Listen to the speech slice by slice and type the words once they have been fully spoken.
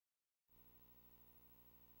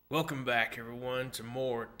Welcome back, everyone, to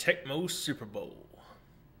more Tecmo Super Bowl.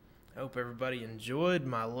 I hope everybody enjoyed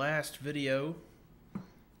my last video. A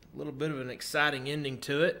little bit of an exciting ending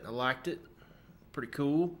to it. I liked it. Pretty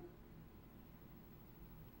cool.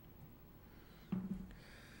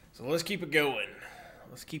 So let's keep it going.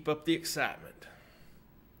 Let's keep up the excitement.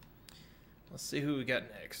 Let's see who we got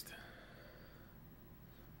next.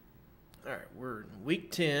 Alright, we're in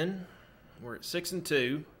week 10. We're at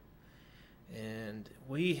 6-2. And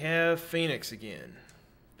we have Phoenix again.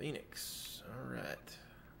 Phoenix. Alright.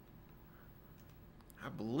 I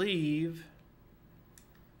believe...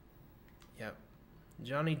 Yep.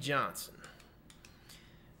 Johnny Johnson.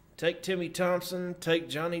 Take Timmy Thompson. Take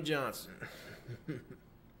Johnny Johnson.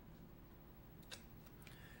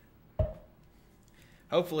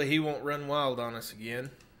 Hopefully he won't run wild on us again.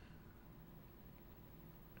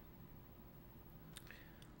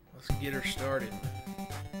 Let's get her started.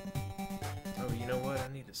 Oh, you know what? I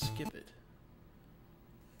need to skip it.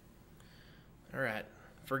 Alright.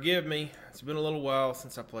 Forgive me. It's been a little while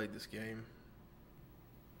since I played this game.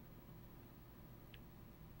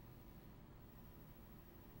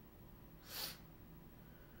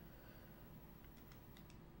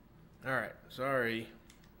 Alright. Sorry.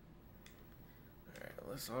 Alright.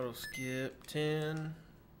 Let's auto skip 10.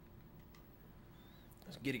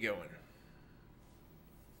 Let's get it going.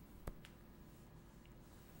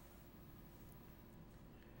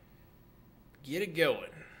 Get it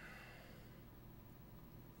going.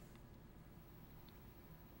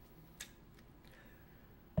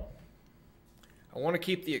 I want to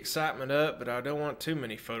keep the excitement up, but I don't want too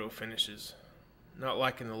many photo finishes. Not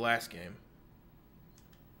like in the last game.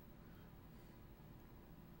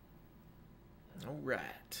 All right.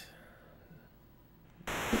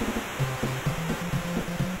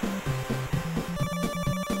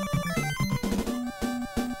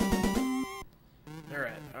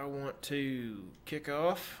 I want to kick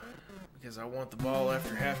off because I want the ball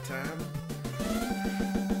after halftime.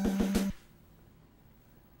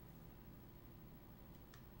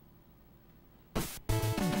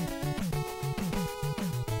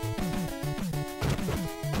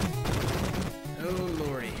 Oh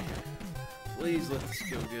Lordy, please let this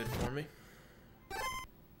go good for me.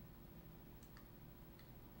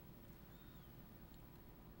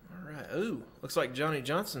 All right. Ooh, looks like Johnny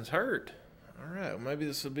Johnson's hurt. Alright, well, maybe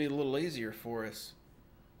this will be a little easier for us.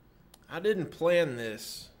 I didn't plan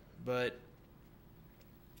this, but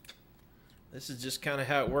this is just kind of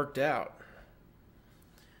how it worked out.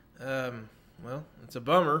 Well, it's a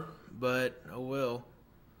bummer, but oh well.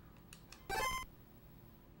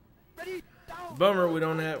 Bummer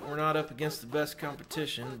we're not up against the best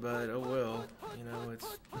competition, but oh well. You know,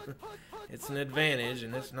 it's it's an advantage,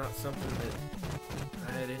 and it's not something that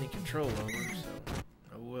I had any control over, so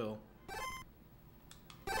oh well.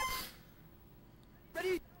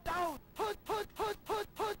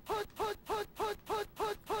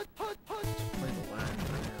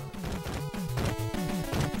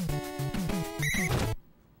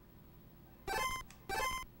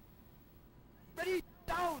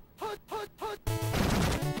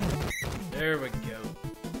 There we go.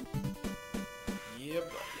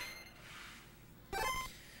 Yep.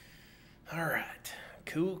 All right.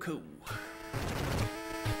 Cool.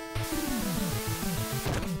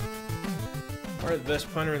 Probably the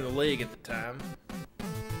best punter in the league at the time.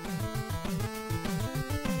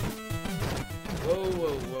 Whoa. All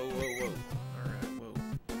right,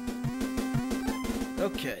 whoa.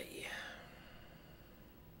 Okay.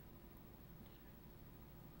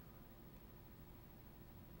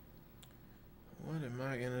 What am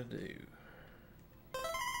I gonna do?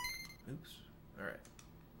 Oops. All right.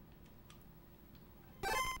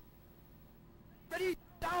 Ready,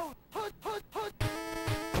 down, put.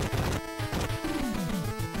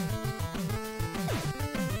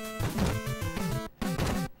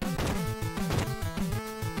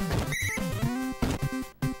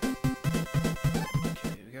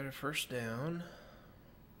 Okay, we got a first down.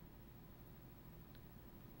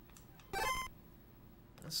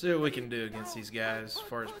 Let's see what we can do against these guys as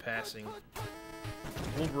far as passing.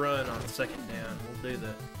 We'll run on second down. We'll do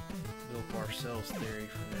the Bill Parcells theory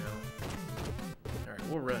for now. Alright,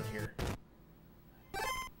 we'll run here.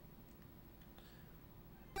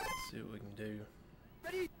 Let's see what we can do.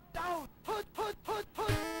 Ready, down, put. Bill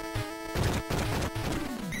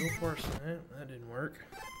Parcells, that didn't work.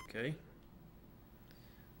 Okay.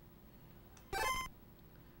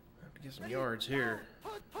 Have to get some yards here.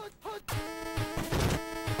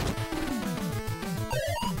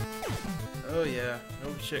 Oh yeah,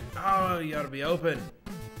 no chick. Oh, you gotta be open.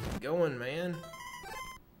 Get going, man.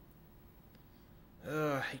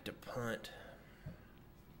 I hate to punt.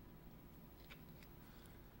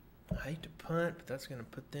 I hate to punt, but that's going to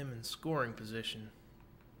put them in scoring position.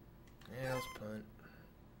 Yeah, let's punt.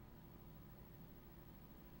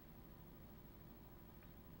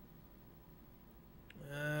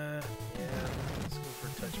 Yeah, let's go for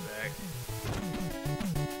a touchback.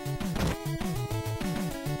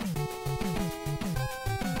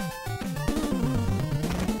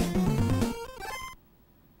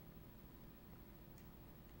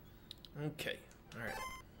 Okay, alright.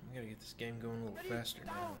 We gotta get this game going a little faster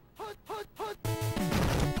now.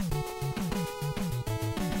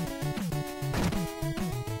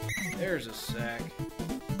 There's a sack.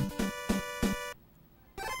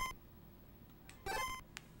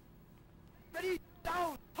 Ready,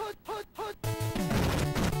 down, hunt, hunt, hunt.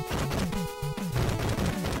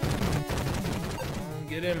 Come on,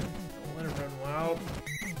 get him. Don't let him run wild.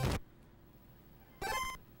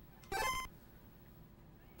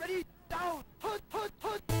 Ready, down, hunt, hunt,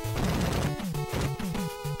 hunt.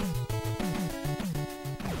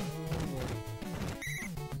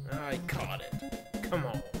 I caught it. Come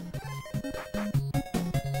on.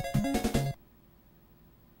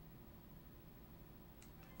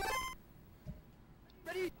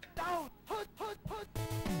 Ready, down, hunt, hunt, hunt.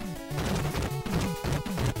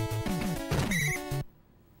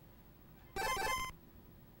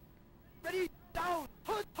 Ready, down,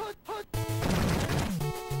 hunt, hunt, hunt.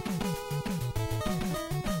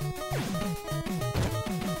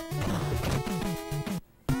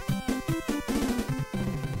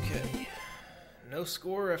 Okay. No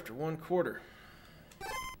score after 1 quarter.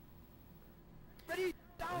 Ready,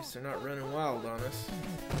 At down. least they're not running wild on us.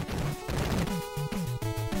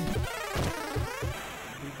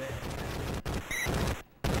 Be bad.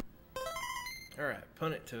 Alright,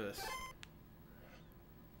 punt it to us.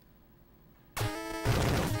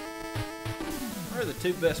 Are the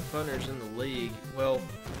 2 best punters in the league? Well,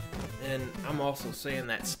 and I'm also saying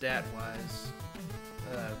that stat-wise.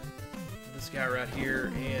 This guy right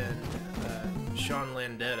here and Sean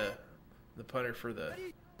Landetta, the punter for the...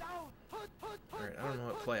 Ready, down, hunt, hunt, hunt. Alright, I don't know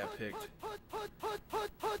what play I picked. Hunt, hunt, hunt,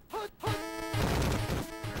 hunt, hunt, hunt, hunt.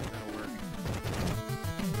 Alright, that'll work.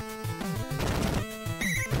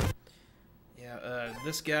 Yeah,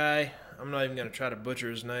 this guy, I'm not even going to try to butcher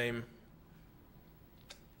his name.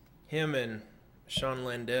 Him and Sean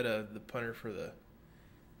Landetta, the punter for the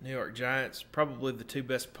New York Giants, probably the 2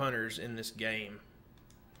 best punters in this game.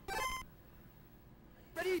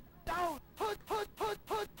 Ready, down, hunt, hunt, hunt,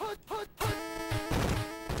 hunt, hunt, hunt, hunt.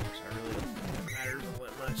 I really don't think it matters all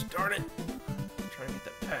that much. Darn it! I'm trying to get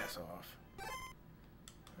that pass off.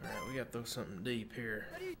 Alright, we got to throw something deep here.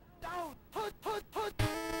 Ready, down, hunt, hunt, hunt.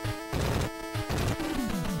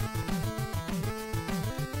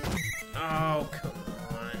 Oh, come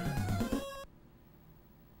on.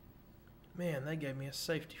 Man, they gave me a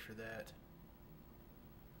safety for that.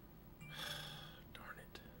 Darn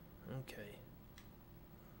it. Okay.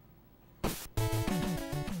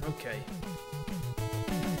 Okay.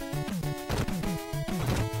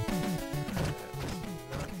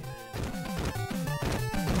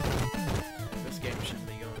 This game shouldn't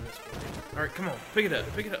be going this way. Alright, come on. Pick it up.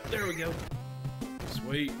 Pick it up. There we go.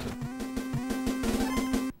 Sweet.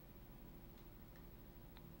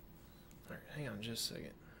 Alright, hang on just a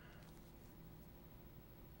second.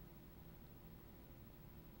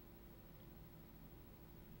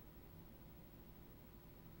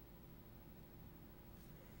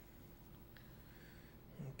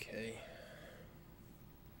 Okay.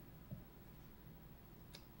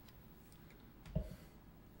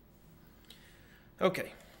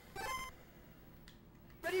 Okay.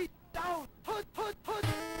 Ready, down, hunt, hunt, hunt.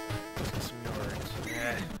 Let's get some yards.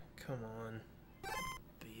 Come on.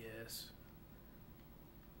 BS.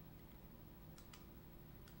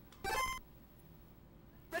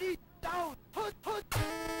 Ready, down, hunt, hunt.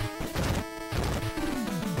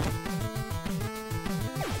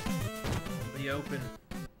 Be open.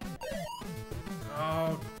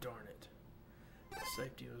 Oh, darn it. The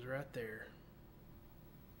safety was right there.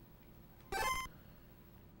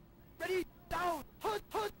 Ready, down, hunt,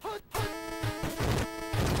 hunt, hunt, hunt.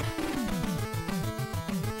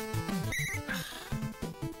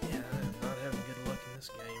 Yeah, I'm not having good luck in this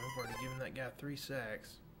game. I've already given that guy 3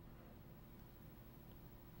 sacks.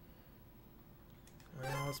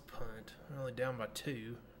 Well, let's punt. We're only down by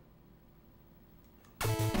 2.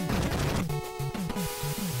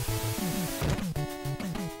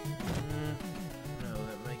 No,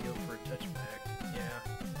 that may go for a touchback. Yeah.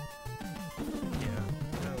 Yeah.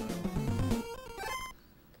 Oh well.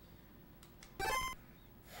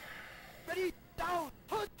 Ready, down,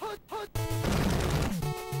 hunt, hunt, hunt.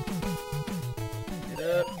 Get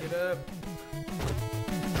up, get up.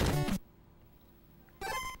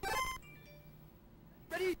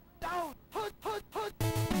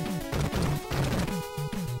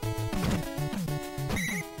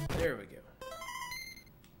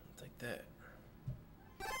 that.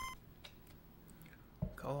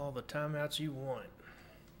 Call all the timeouts you want.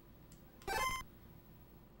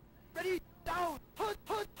 Ready, down, hunt,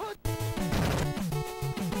 hunt, hunt.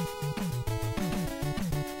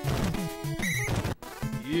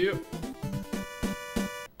 Yep.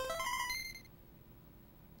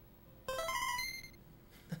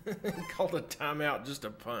 Called a timeout, just a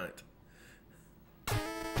punt.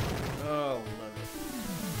 Oh, love it.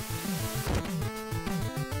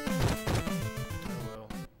 Oh well.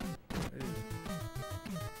 Ooh.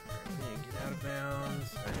 Alright, we need to get out of bounds.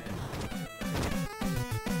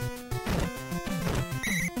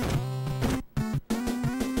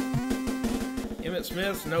 Emmitt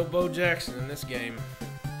Smith, no Bo Jackson in this game.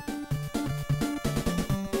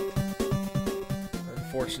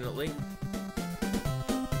 Unfortunately.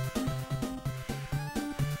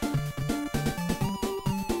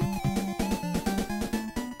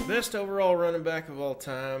 Best overall running back of all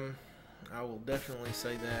time, I will definitely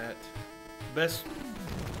say that. Best,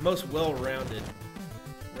 most well-rounded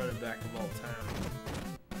running back of all time.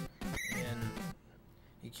 And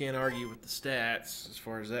you can't argue with the stats as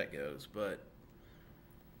far as that goes, but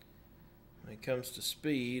when it comes to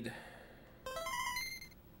speed,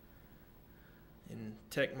 in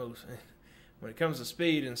Tecmo, when it comes to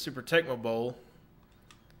speed in Super Tecmo Bowl,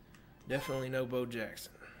 definitely no Bo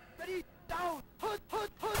Jackson. Ready, down, hunt,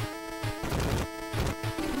 hunt, hunt.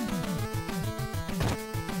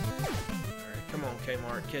 Alright, come on,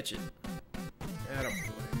 Kmart, catch it. Attaboy.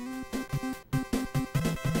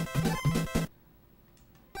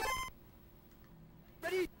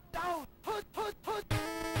 Ready, down, hunt, hunt, hunt.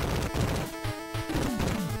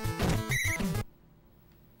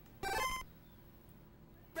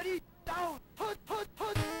 Ready, down, hunt, hunt,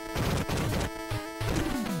 hunt.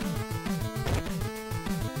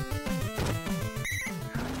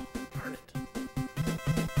 Darn it.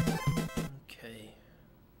 Okay.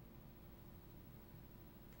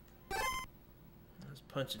 Let's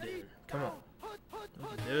punch it in. Come on. Hunt, hunt, We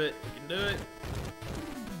hunt. can do it. We can do it.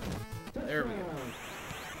 There we go.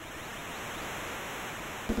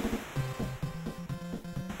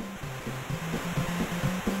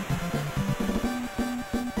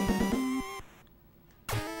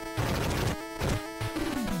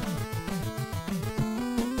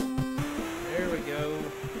 There we go.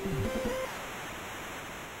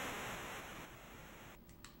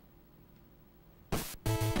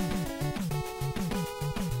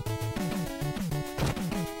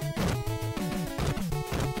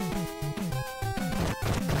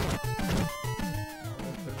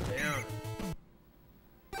 Put it down.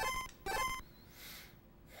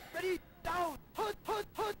 Ready, down, hunt, hunt,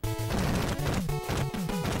 hunt.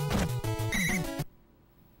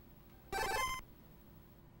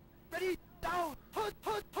 Ready, down, hunt,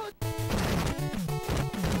 hunt, hunt.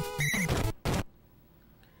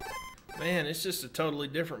 Man, it's just a totally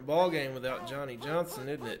different ball game without Johnny Johnson,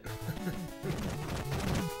 isn't it?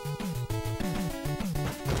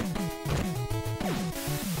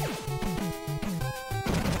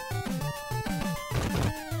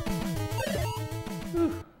 Whew.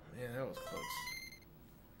 Man, that was close.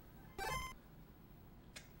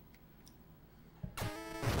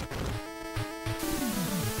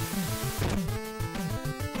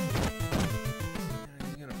 Yeah,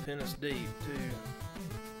 he's gonna pin us deep too.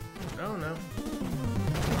 Oh no.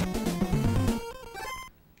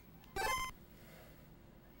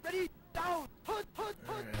 Ready, down, hunt, hunt,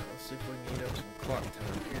 hunt. Alright, let's see if we can eat up some clock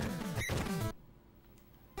time here.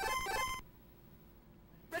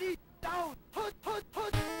 Ready, down, hunt, hunt,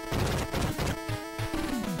 hunt.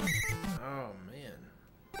 Oh man.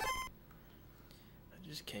 I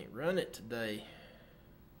just can't run it today.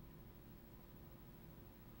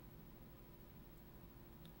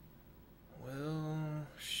 Well,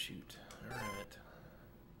 shoot. Alright.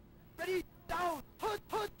 Ready, down, hunt,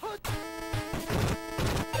 hunt, hunt. Go,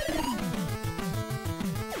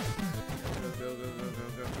 go, go, go, go,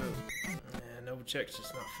 go, go. Man, Novacek's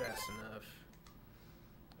just not fast enough.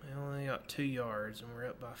 We only got 2 yards and we're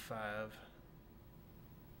up by 5.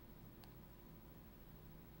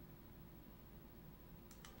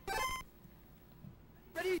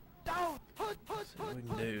 Ready, down, hunt, hunt, See what hunt, we can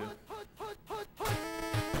hunt, do. hunt, hunt, hunt, hunt, hunt.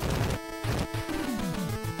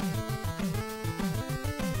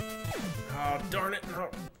 Oh, darn it. No,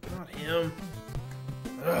 not him.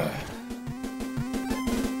 Ugh.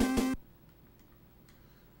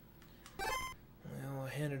 Well, I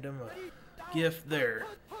handed him a gift there.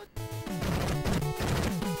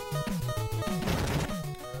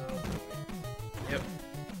 Yep.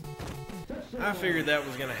 I figured that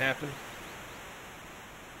was going to happen.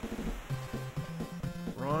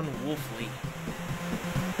 Ron Wolfley.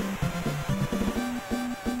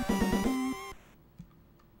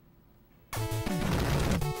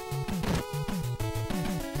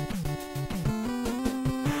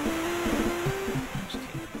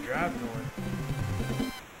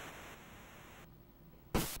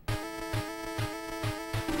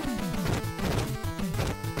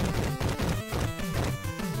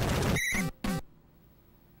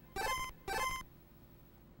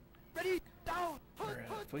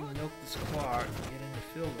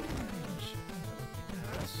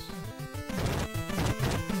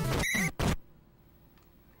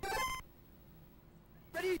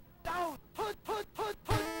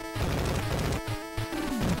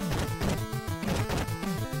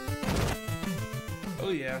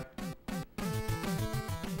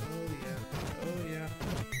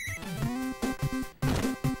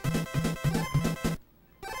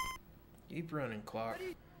 Keep running, clock.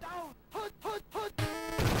 Ready, down, hut, hut, hut.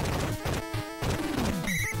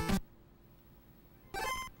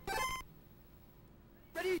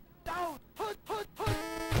 Ready, down, hut, hut, hut.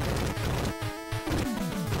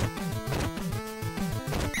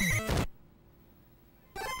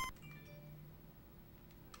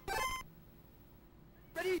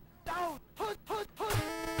 Ready, down, hut, hut, hut.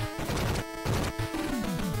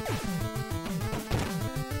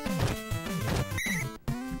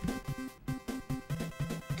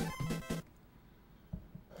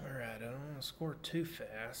 Alright, I don't want to score too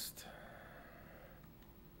fast.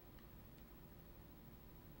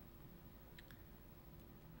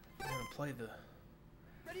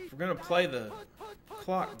 If we're gonna play the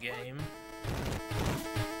clock game,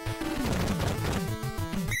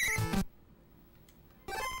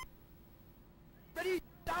 Ready,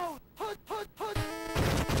 down, hut, hut, hut.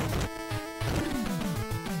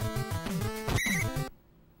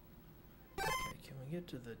 okay, can we get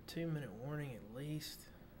to the 2-minute warning at least?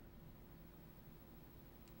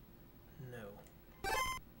 No.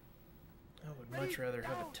 I would much rather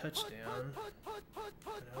have a touchdown, Hut, hut, hut,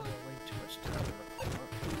 but hut, I don't want to leave too much time on the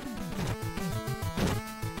clock.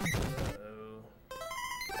 Uh-oh.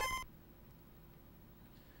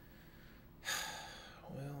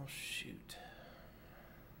 Well, shoot.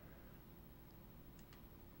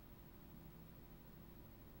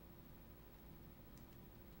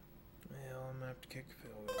 Well, I'm gonna have to kick a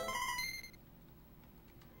field goal.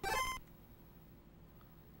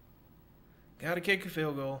 Gotta kick a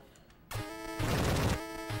field goal.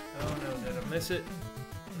 Oh no, did I miss it?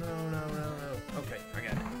 No, no, no, no. Okay, I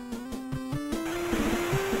got it.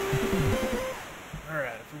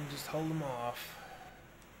 Alright, if we can just hold them off.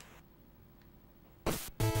 Out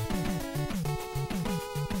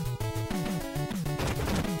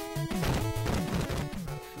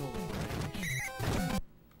of field goal range.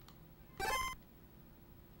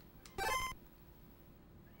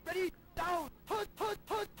 ready, down, hut, hut,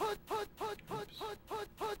 hut, hut, hut, hut, hut, hut, hut,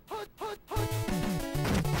 hut, hut, hut, hut.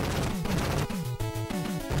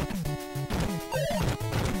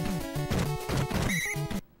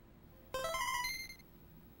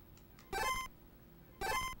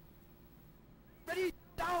 Ready,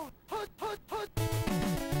 down, hut, hut, hut.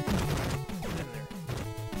 Get in there.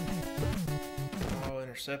 Oh,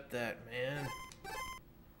 intercept that, man.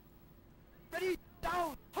 Ready,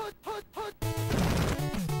 down, hut, hut, hut.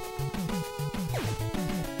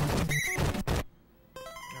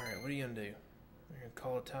 Alright, what are you gonna do? You're gonna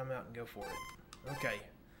call a timeout and go for it. Okay.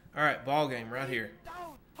 Alright, ball game right here.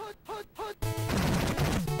 Down, hut, hut, hut. And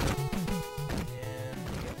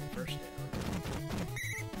we got the first down.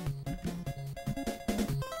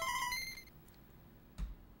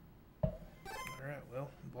 Alright, well,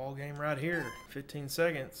 ball game right here. 15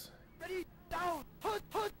 seconds. Ready, down, hut,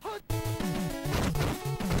 hut, hut.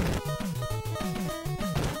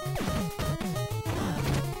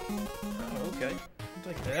 Oh, okay. I'll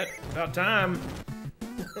take that. About time.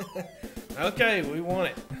 Okay, we won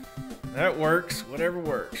it. That works. Whatever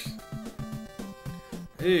works.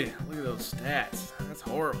 Ew, look at those stats. That's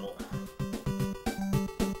horrible.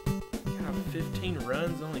 God, 15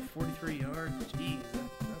 runs, only 43 yards. Jeez,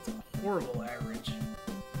 that's a horrible average.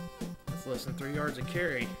 That's less than 3 yards a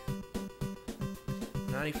carry.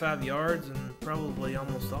 95 yards, and probably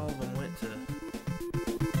almost all of them went to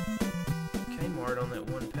Kmart on that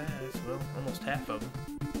one pass. Well, almost half of them.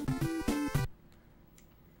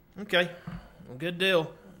 Okay, well, good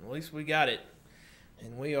deal. At least we got it.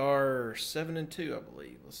 And we are 7-2, I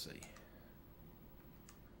believe. Let's see.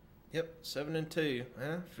 Yep, 7-2.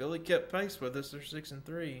 Philly kept pace with us. They're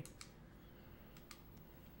 6-3.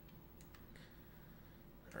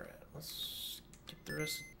 All right, let's get the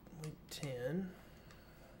rest of week 10.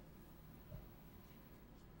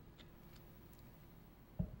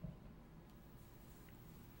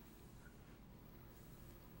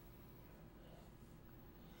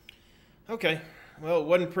 Okay, well, it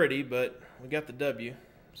wasn't pretty, but we got the W.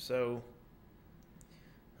 So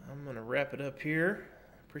I'm going to wrap it up here.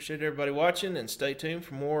 Appreciate everybody watching, and stay tuned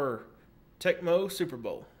for more Tecmo Super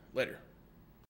Bowl. Later.